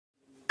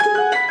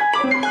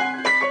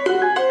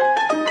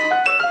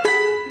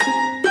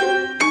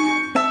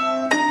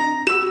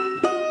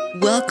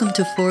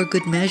Welcome to For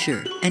Good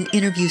Measure, an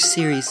interview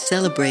series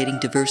celebrating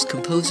diverse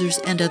composers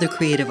and other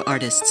creative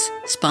artists,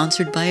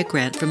 sponsored by a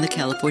grant from the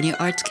California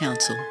Arts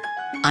Council.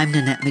 I'm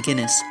Nanette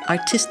McGinnis,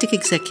 Artistic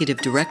Executive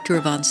Director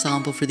of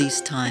Ensemble for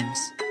these times.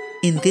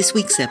 In this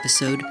week's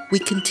episode, we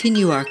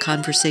continue our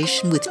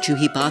conversation with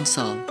Juhi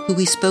Bansal, who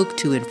we spoke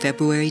to in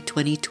February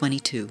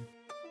 2022.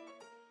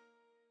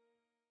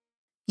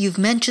 You've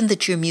mentioned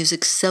that your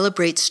music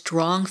celebrates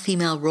strong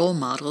female role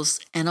models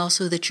and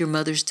also that your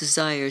mother's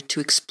desire to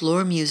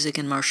explore music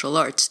and martial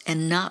arts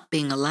and not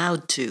being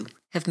allowed to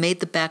have made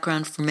the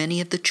background for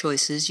many of the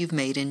choices you've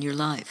made in your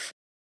life.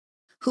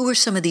 Who are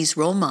some of these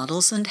role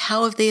models and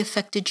how have they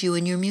affected you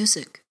in your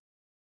music?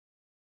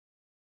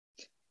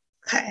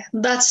 Okay,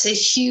 that's a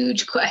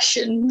huge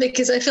question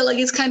because I feel like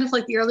it's kind of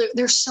like the earlier,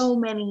 there's so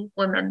many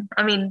women.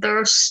 I mean,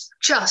 there's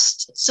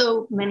just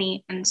so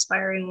many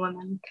inspiring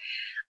women.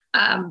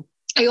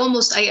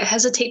 I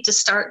hesitate to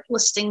start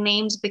listing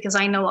names because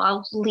I know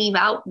I'll leave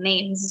out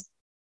names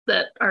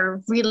that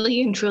are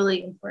really and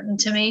truly important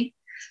to me.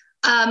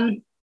 I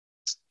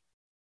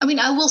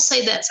will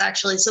say this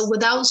actually. So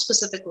without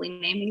specifically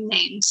naming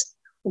names,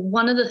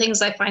 one of the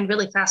things I find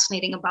really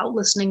fascinating about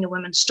listening to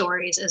women's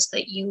stories is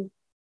that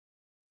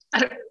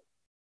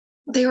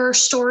there are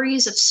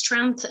stories of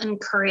strength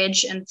and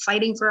courage and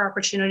fighting for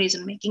opportunities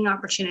and making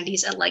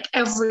opportunities at like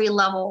every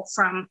level,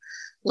 from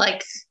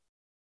like,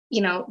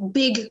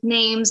 big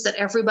names that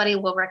everybody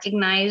will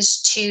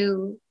recognize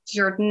to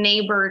your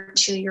neighbor,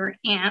 to your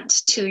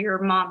aunt, to your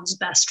mom's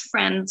best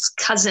friend's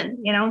cousin,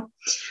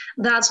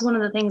 That's one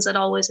of the things that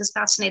always has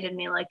fascinated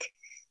me. Like,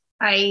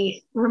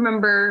 I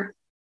remember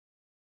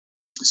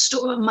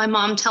my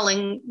mom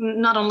telling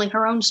not only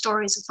her own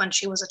stories of when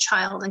she was a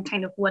child and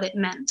kind of what it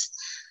meant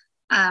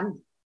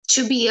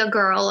to be a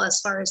girl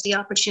as far as the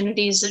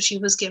opportunities that she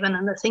was given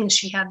and the things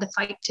she had to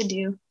fight to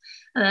do.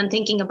 And then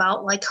thinking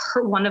about like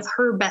one of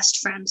her best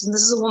friends, and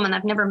this is a woman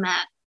I've never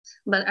met,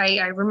 but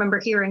I remember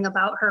hearing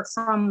about her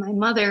from my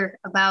mother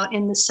about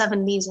in the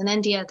 70s in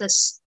India,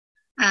 this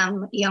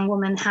young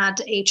woman had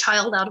a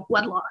child out of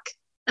wedlock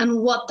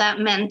and what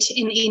that meant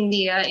in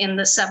India in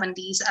the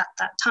 70s at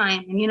that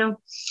time. And,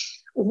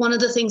 one of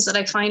the things that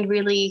I find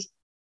really,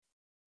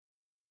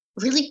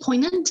 really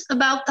poignant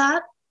about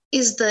that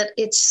is that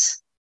it's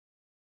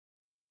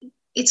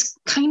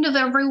kind of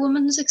every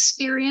woman's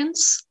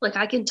experience. Like,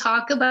 I can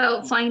talk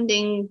about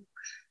finding,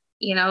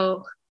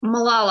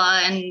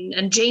 Malala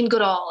and Jane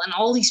Goodall and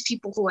all these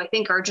people who I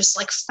think are just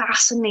like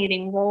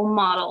fascinating role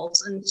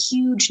models and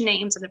huge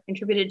names that have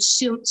contributed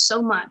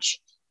so much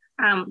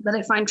that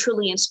I find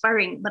truly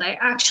inspiring. But I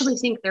actually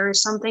think there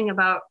is something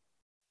about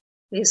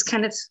these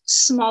kind of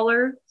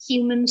smaller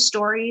human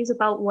stories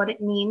about what it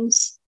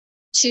means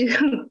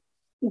to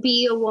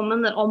be a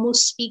woman that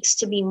almost speaks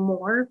to be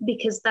more,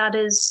 because that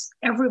is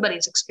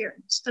everybody's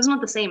experience. It's not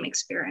the same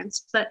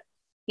experience, but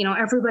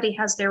everybody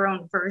has their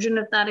own version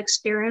of that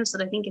experience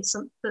that I think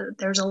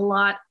there's a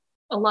lot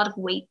of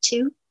weight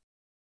to.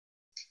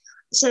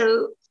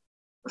 So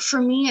for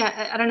me,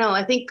 I don't know,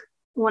 I think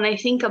when I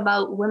think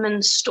about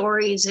women's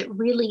stories, it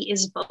really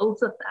is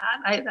both of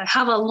that. I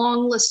have a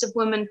long list of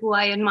women who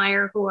I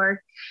admire who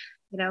are,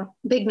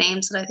 big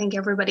names that I think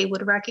everybody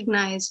would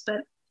recognize,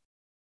 but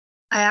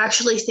I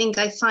actually think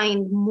I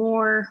find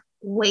more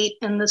weight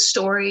in the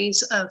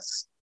stories of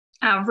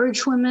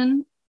average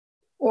women,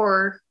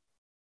 or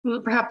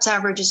perhaps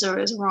average is a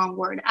wrong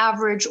word,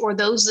 average, or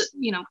those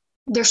that,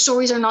 their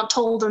stories are not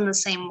told in the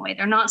same way.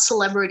 They're not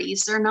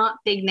celebrities. They're not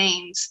big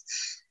names,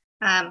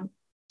 and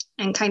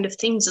kind of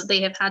things that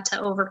they have had to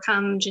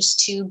overcome just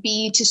to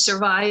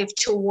survive,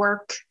 to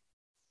work,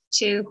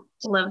 to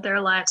live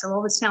their lives. I've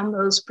always found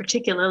those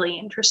particularly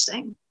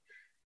interesting.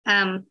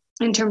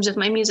 In terms of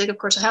my music, of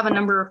course, I have a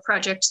number of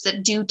projects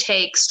that do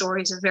take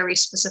stories of very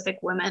specific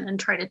women and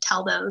try to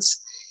tell those.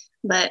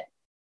 But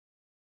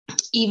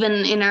even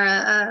in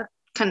a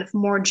kind of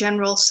more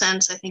general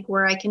sense, I think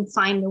where I can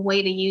find a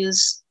way to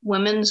use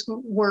women's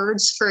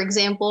words, for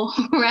example,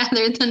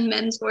 rather than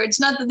men's words,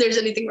 not that there's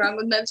anything wrong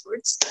with men's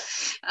words,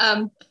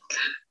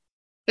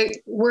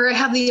 where I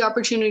have the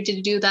opportunity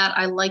to do that,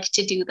 I like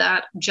to do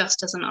that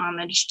just as an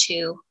homage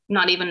to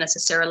not even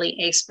necessarily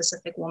a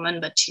specific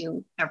woman, but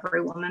to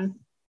every woman.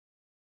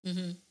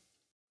 Mm-hmm.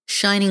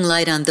 Shining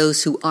light on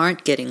those who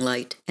aren't getting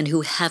light and who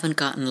haven't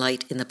gotten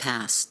light in the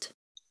past.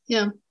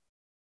 Yeah.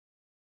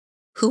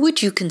 Who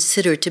would you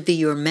consider to be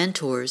your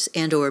mentors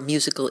and or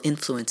musical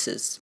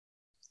influences?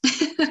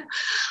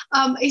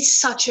 It's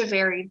such a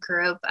varied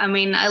group. I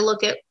mean, I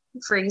look at,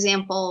 for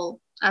example,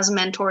 as a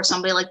mentor,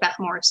 somebody like Beth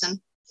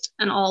Morrison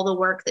and all the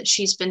work that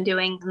she's been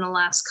doing in the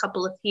last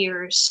couple of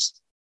years.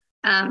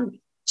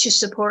 To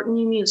support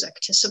new music,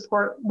 to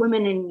support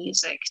women in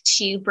music,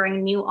 to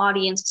bring new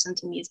audiences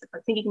into music.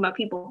 Like thinking about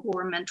people who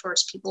were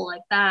mentors, people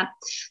like that.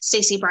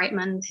 Stacey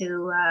Brightman,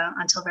 who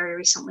until very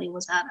recently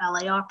was at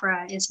LA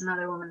Opera, is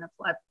another woman that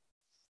I've,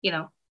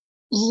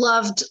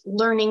 loved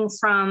learning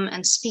from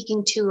and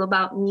speaking to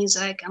about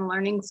music and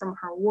learning from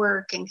her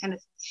work, and kind of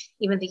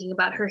even thinking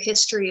about her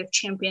history of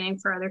championing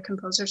for other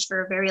composers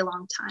for a very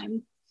long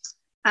time.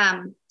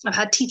 I've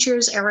had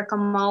teachers, Erica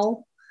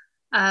Mull,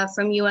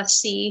 from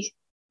USC.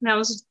 And that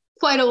was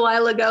quite a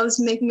while ago. It's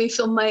making me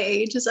feel my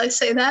age as I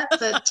say that.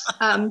 But,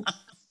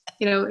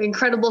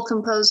 incredible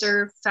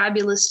composer,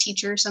 fabulous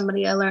teacher,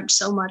 somebody I learned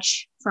so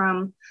much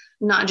from,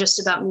 not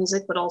just about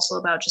music, but also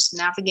about just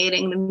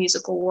navigating the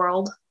musical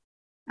world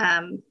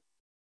and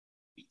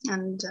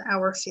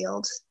our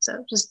field.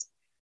 So just,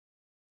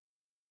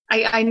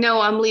 I know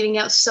I'm leaving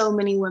out so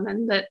many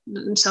women,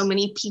 and so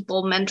many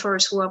people,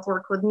 mentors who I've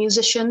worked with,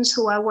 musicians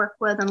who I work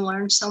with and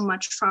learned so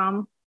much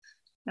from.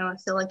 I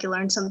feel like you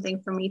learn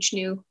something from each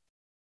new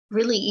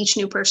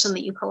person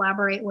that you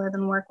collaborate with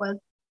and work with.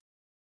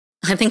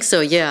 I think so,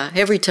 yeah,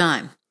 every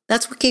time.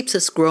 That's what keeps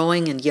us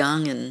growing and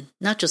young and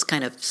not just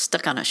kind of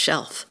stuck on a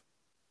shelf.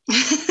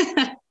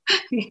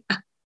 Yeah.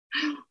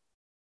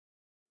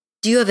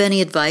 Do you have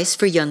any advice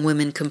for young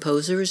women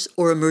composers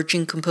or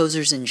emerging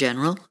composers in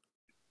general?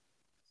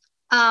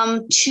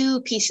 Two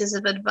pieces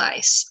of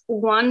advice.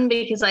 One,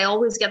 because I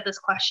always get this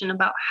question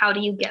about how do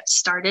you get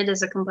started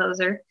as a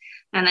composer?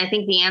 And I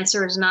think the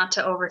answer is not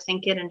to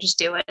overthink it and just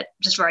do it.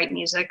 Just write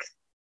music.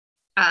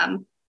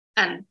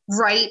 And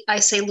write, I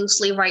say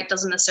loosely, write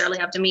doesn't necessarily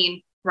have to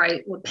mean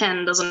write with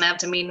pen, doesn't have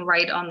to mean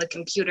write on the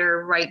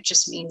computer. Write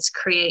just means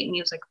create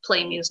music,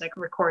 play music,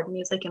 record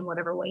music in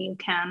whatever way you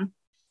can.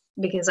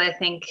 Because I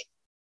think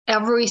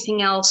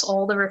everything else,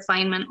 all the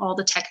refinement, all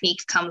the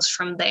technique comes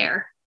from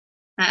there.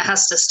 And it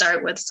has to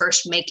start with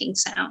first making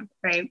sound,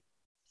 right?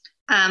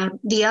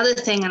 The other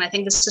thing, and I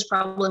think this is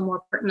probably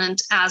more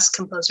pertinent as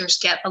composers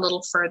get a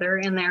little further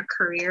in their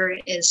career,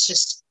 is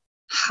just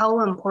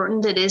how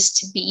important it is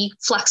to be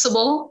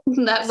flexible.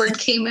 That word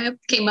came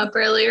up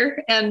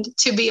earlier, and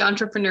to be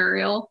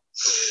entrepreneurial.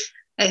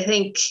 I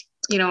think,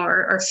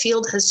 our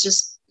field has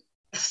just,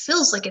 it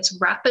feels like it's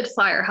rapid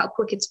fire how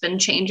quick it's been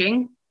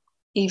changing,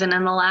 even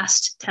in the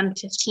last 10,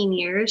 15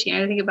 years.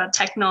 I think about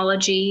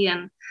technology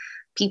and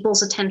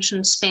people's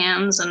attention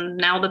spans, and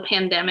now the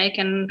pandemic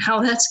and how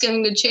that's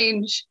going to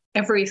change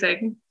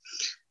everything.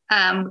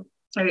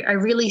 I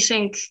really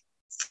think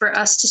for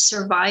us to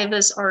survive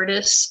as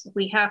artists,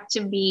 we have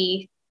to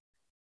be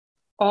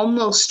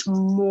almost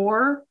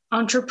more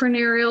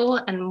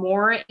entrepreneurial and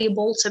more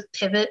able to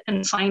pivot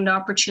and find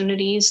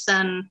opportunities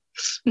than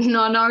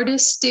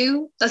non-artists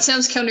do. That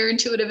sounds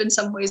counterintuitive in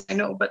some ways, I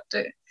know, but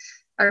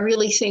I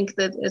really think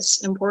that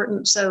it's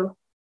important. So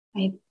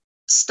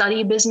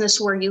study business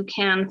where you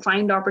can,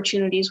 find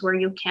opportunities where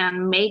you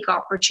can, make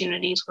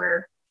opportunities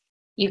where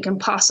you can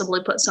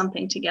possibly put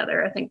something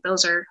together. I think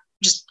those are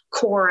just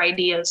core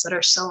ideas that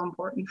are so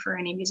important for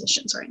any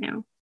musicians right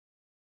now.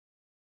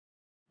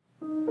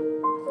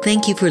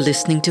 Thank you for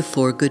listening to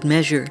For Good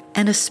Measure,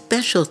 and a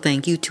special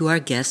thank you to our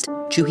guest,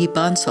 Juhi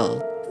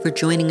Bansal, for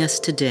joining us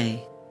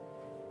today.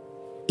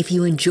 If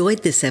you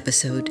enjoyed this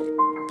episode,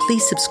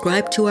 please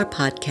subscribe to our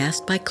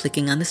podcast by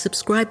clicking on the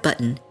subscribe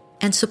button,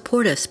 and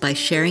support us by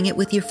sharing it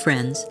with your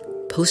friends,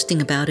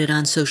 posting about it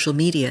on social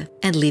media,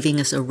 and leaving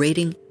us a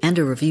rating and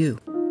a review.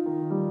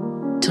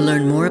 To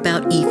learn more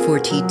about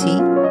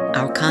E4TT,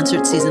 our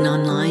concert season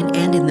online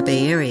and in the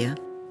Bay Area,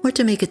 or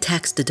to make a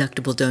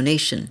tax-deductible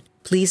donation,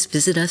 please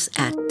visit us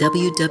at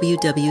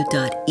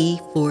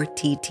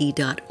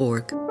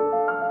www.e4tt.org.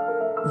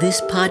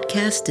 This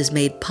podcast is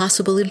made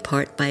possible in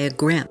part by a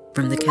grant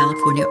from the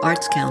California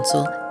Arts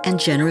Council and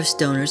generous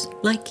donors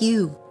like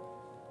you.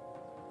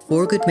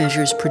 For Good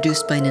Measure is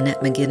produced by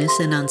Nanette McGuinness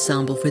and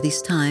Ensemble for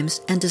These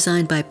Times and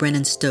designed by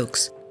Brennan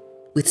Stokes,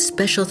 with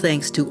special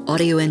thanks to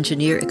audio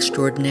engineer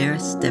extraordinaire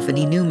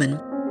Stephanie Newman.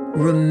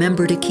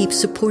 Remember to keep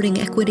supporting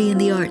equity in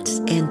the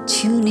arts and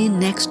tune in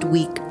next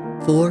week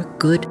for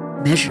Good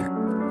Measure.